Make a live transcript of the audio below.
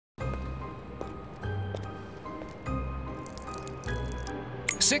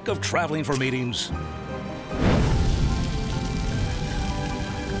Sick of traveling for meetings?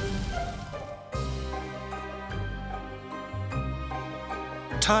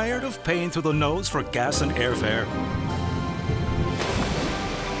 Tired of paying through the nose for gas and airfare?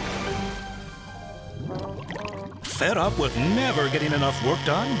 Fed up with never getting enough work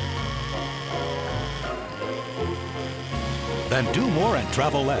done? Then do more and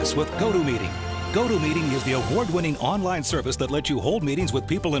travel less with GoToMeeting. GoToMeeting is the award-winning online service that lets you hold meetings with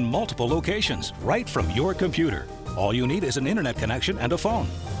people in multiple locations, right from your computer. All you need is an internet connection and a phone.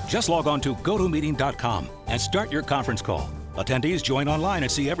 Just log on to GoToMeeting.com and start your conference call. Attendees join online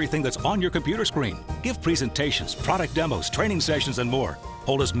and see everything that's on your computer screen. Give presentations, product demos, training sessions, and more.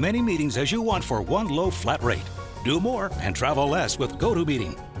 Hold as many meetings as you want for one low flat rate. Do more and travel less with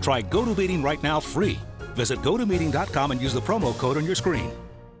GoToMeeting. Try GoToMeeting right now free. Visit GoToMeeting.com and use the promo code on your screen.